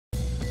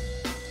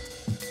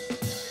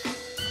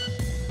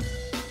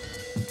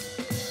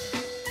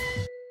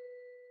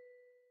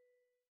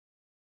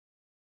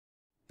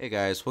Hey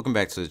guys, welcome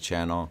back to the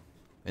channel.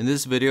 In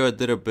this video I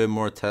did a bit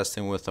more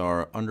testing with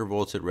our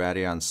undervolted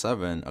Radeon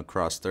 7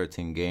 across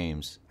 13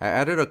 games. I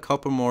added a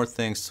couple more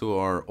things to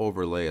our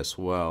overlay as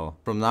well.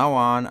 From now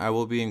on I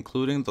will be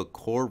including the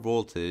core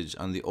voltage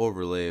on the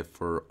overlay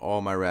for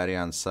all my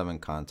Radeon 7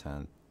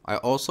 content. I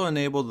also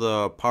enabled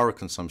the power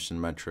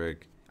consumption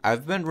metric.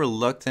 I've been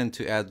reluctant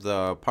to add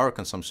the power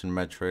consumption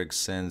metric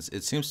since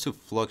it seems to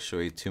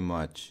fluctuate too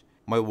much.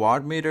 My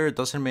watt meter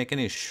doesn't make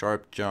any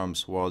sharp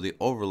jumps while the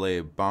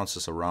overlay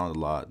bounces around a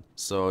lot,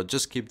 so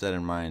just keep that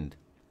in mind.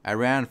 I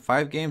ran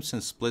 5 games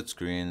in split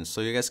screen so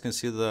you guys can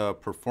see the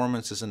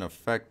performance isn't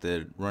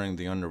affected running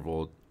the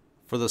undervolt.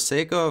 For the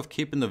sake of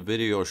keeping the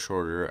video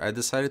shorter, I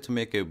decided to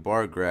make a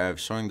bar graph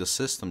showing the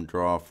system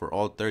draw for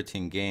all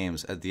 13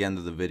 games at the end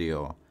of the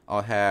video.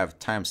 I'll have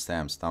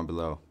timestamps down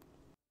below.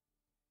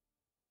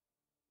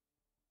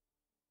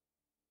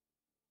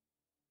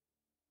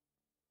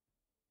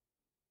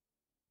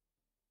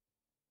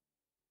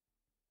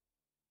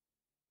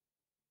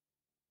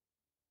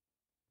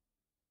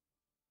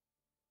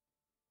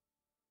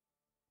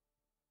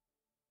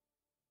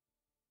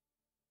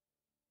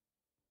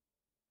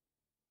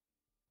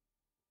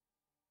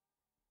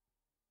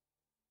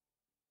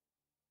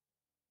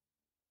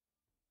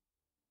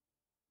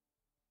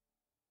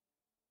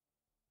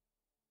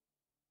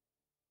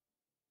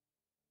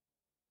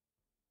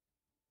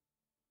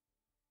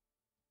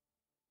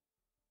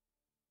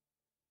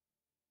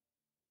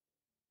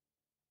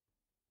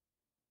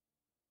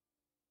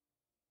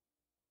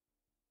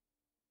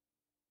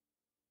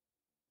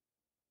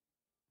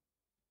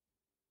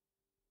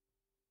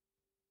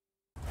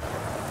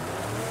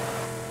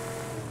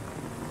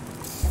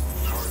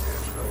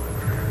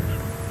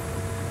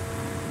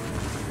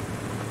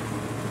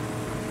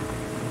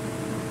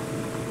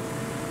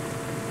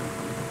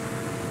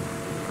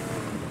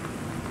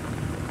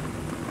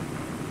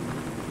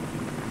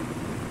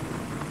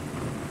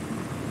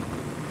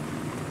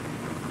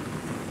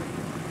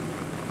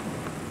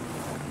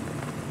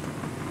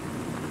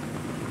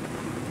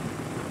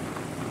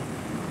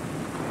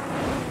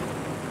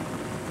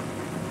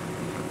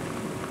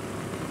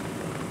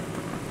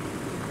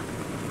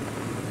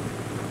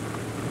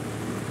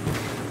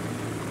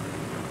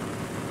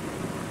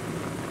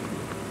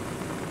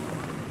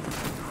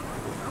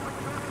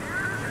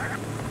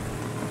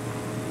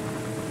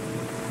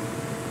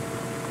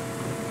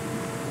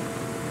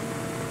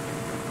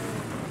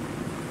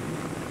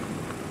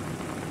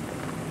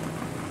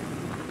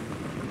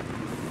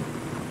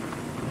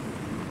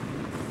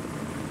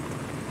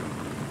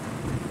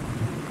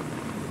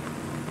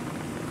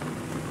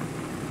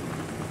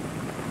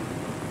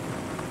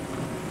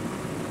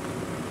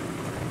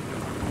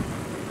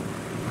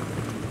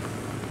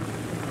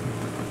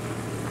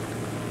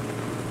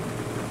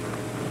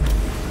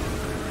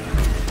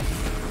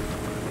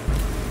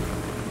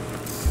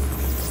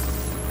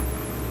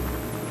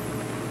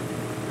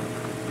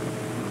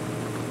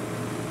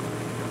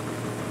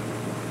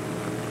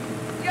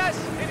 Yes,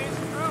 it is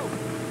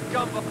true.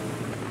 Jumbo.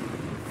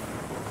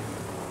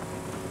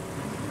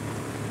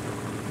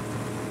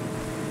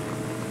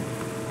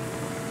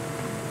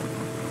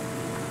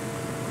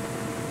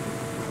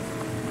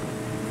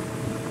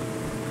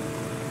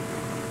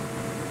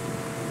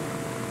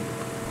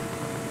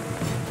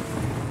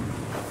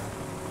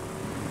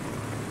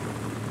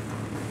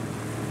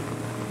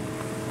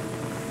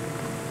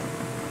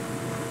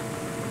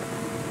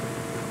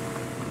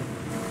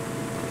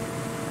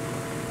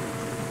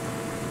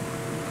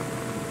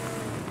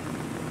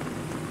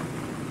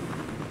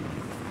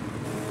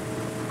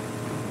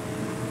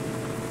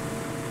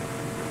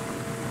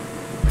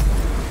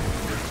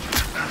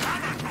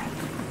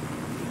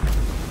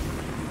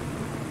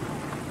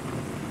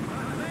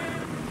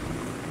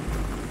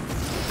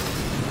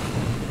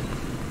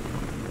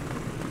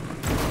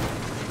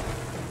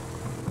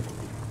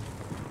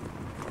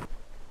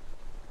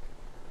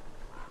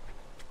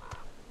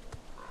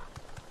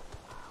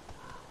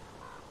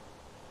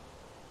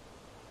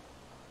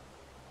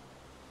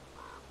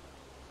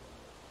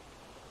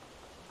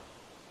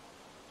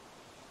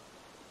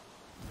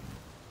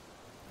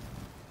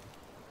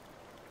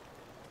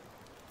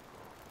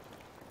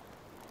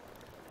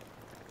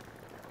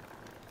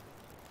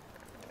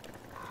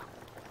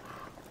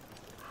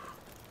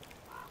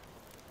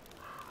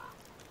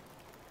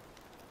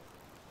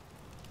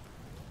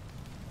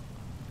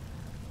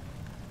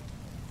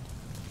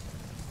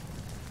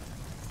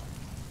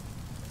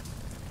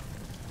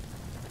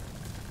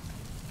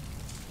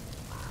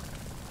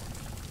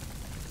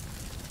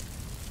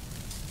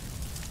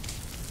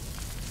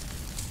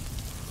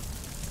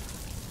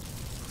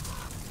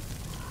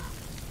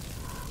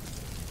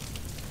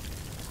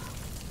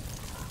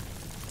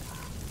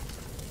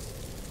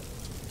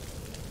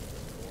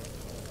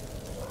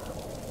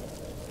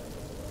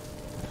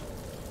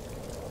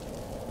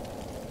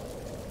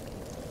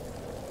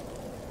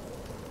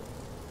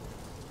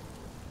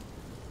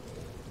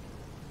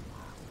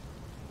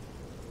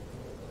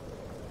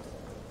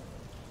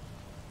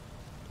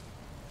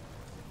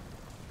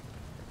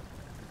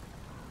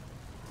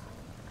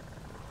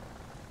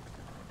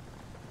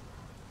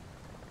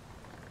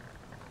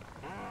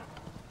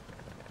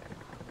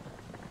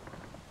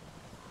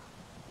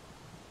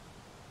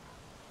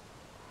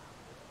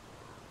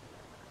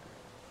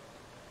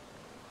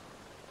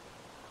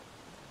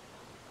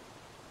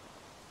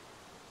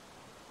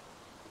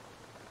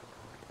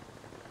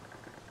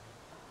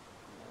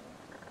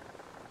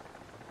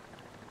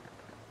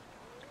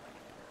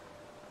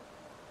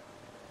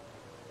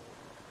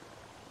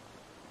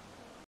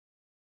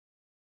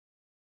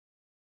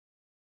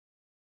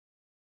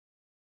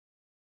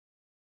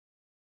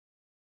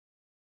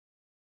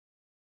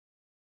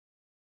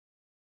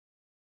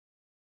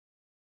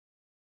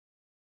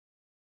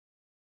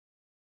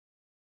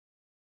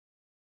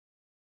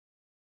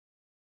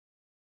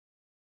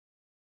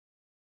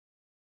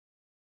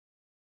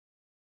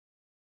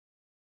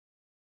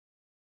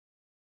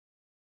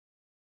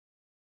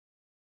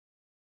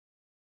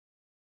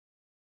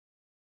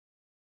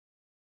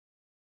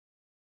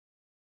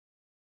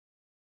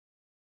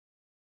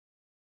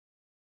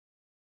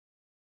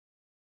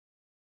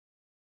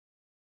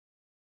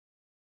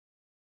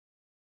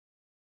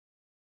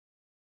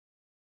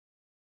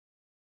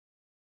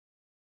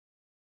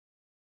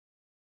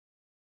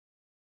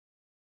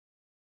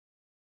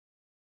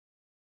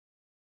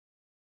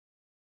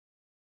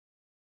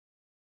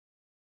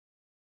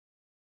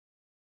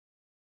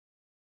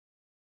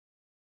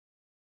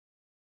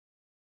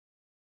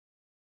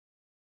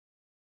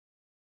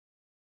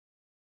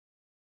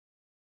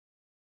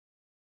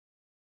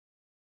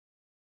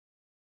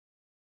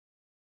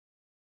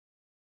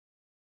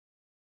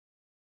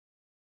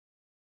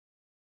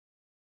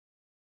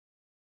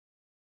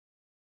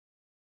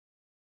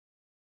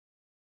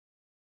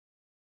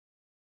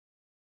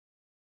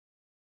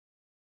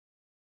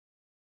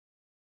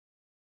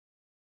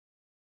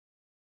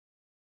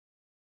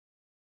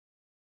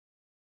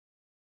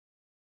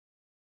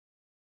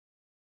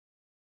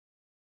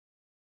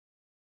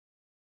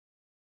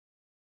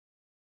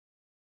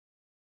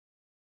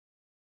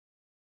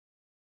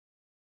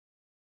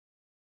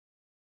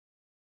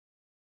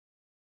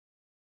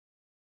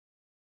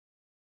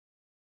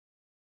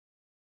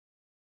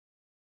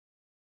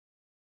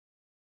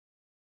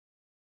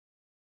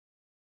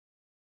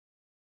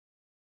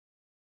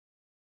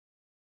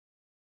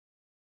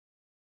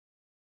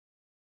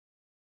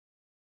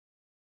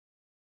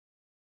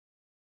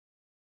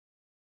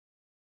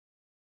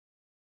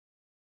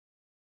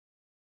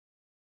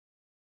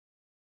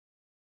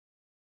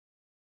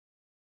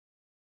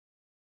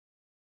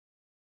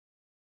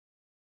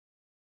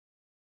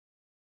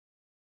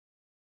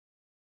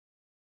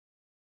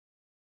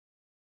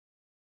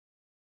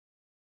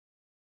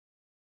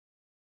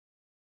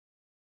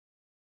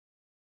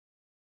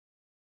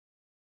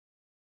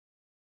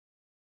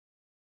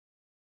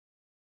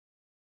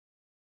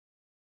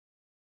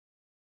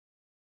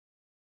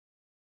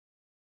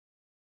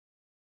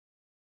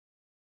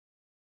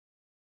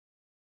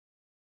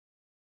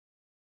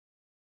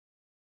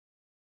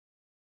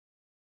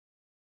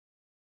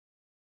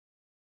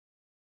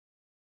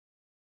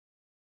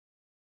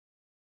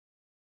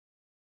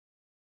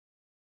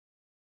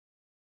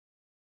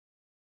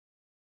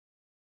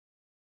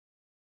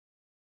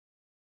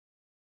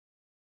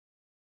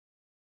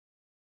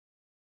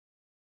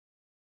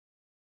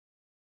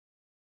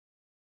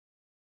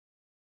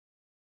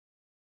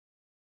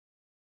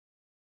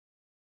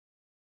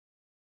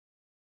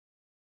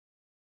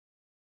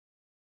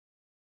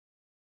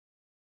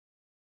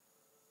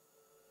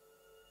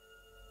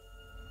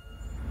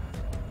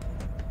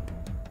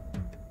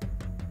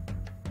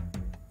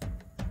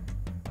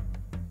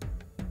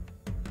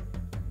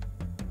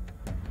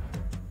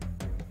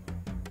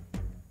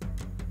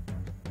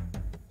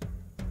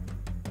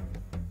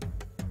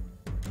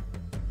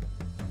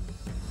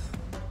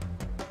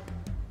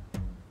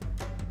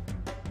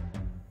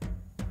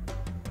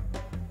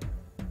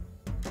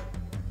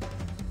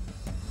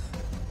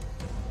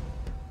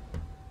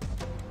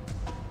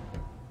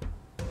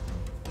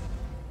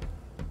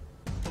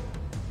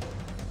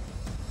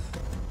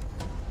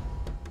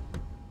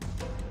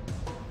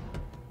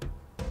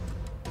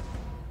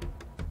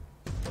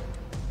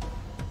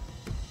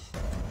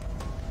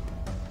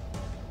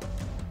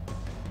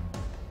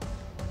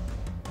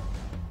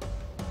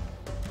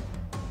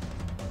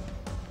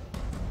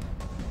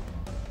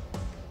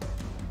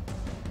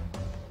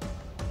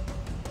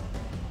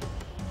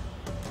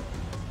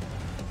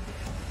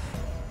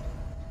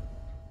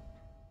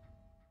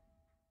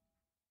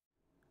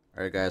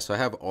 Alright guys, so I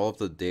have all of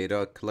the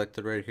data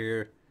collected right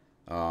here.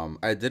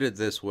 I did it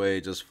this way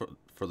just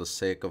for the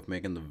sake of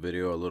making the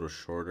video a little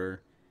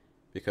shorter.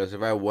 Because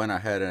if I went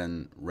ahead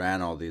and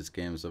ran all these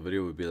games, the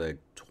video would be like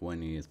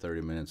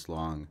 20-30 minutes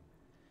long.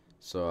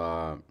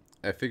 So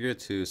I figured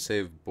to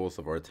save both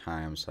of our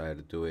time, so I had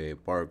to do a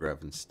bar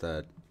graph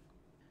instead.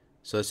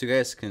 So as you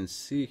guys can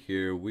see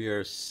here, we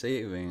are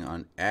saving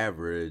on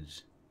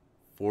average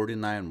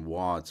 49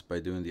 watts by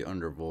doing the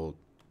undervolt,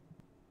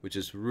 which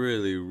is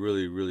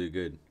really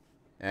good.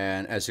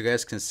 And as you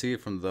guys can see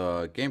from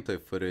the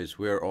gameplay footage,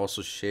 we are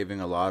also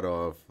shaving a lot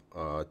of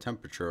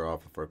temperature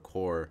off of our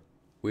core.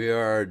 We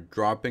are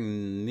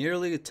dropping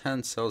nearly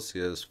 10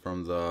 Celsius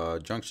from the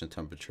junction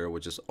temperature,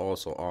 which is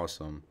also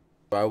awesome.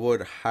 So I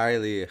would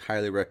highly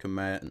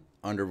recommend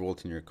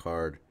undervolting your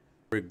card.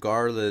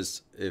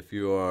 Regardless if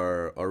you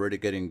are already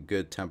getting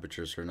good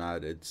temperatures or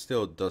not, it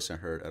still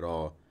doesn't hurt at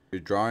all. You're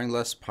drawing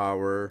less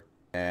power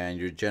and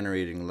you're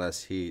generating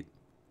less heat,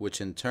 which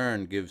in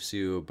turn gives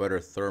you better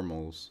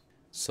thermals.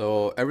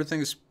 So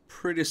everything's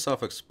pretty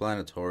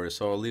self-explanatory,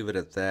 so I'll leave it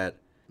at that.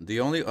 The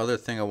only other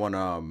thing I want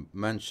to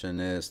mention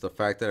is the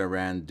fact that I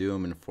ran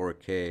Doom in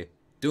 4K.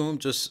 Doom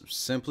just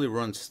simply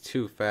runs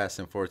too fast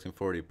in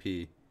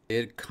 1440p.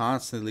 It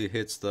constantly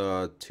hits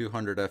the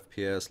 200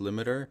 FPS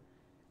limiter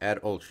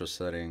at ultra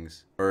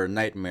settings, or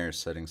nightmare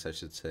settings I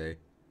should say.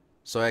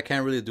 So I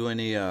can't really do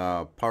any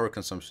power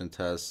consumption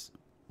tests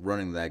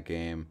running that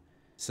game,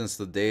 since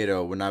the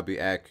data would not be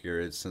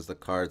accurate since the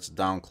card's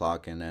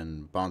downclocking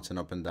and bouncing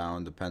up and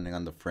down depending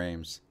on the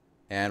frames.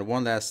 And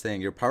one last thing,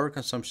 your power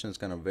consumption is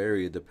going to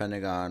vary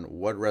depending on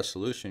what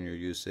resolution you're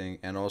using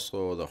and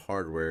also the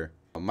hardware.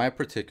 My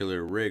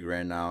particular rig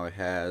right now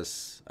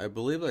has, I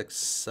believe, like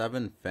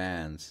 7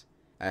 fans.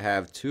 I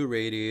have 2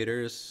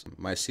 radiators,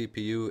 my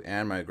CPU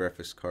and my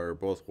graphics card are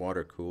both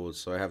water cooled,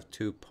 so I have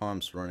 2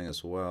 pumps running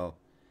as well.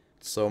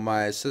 So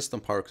my system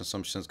power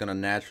consumption is going to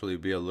naturally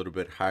be a little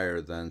bit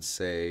higher than,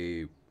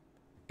 say,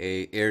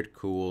 a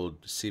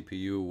air-cooled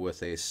CPU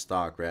with a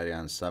stock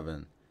Radeon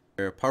VII.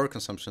 Your power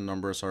consumption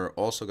numbers are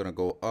also going to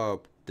go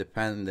up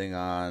depending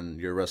on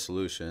your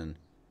resolution.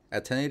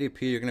 At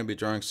 1080p, you're going to be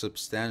drawing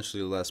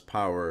substantially less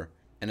power,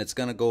 and it's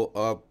going to go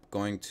up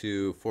going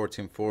to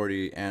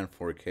 1440 and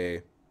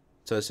 4K.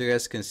 So as you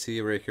guys can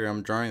see right here,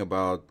 I'm drawing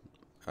about,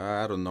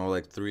 I don't know,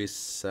 like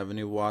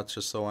 370 watts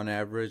or so on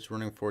average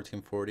running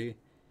 1440.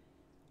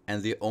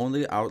 And the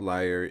only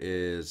outlier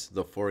is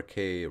the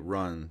 4K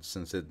run,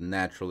 since it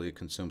naturally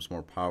consumes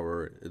more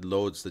power. It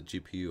loads the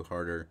GPU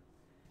harder.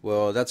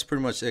 Well, that's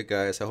pretty much it,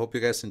 guys. I hope you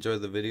guys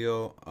enjoyed the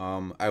video.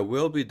 I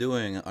will be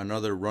doing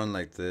another run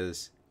like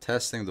this,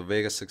 testing the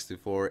Vega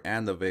 64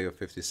 and the Vega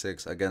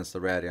 56 against the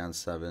Radeon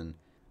VII.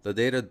 The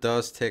data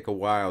does take a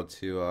while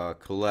to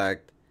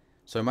collect,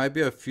 so it might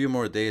be a few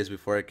more days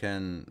before I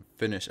can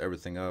finish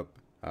everything up.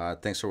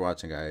 Thanks for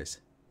watching, guys.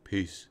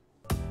 Peace.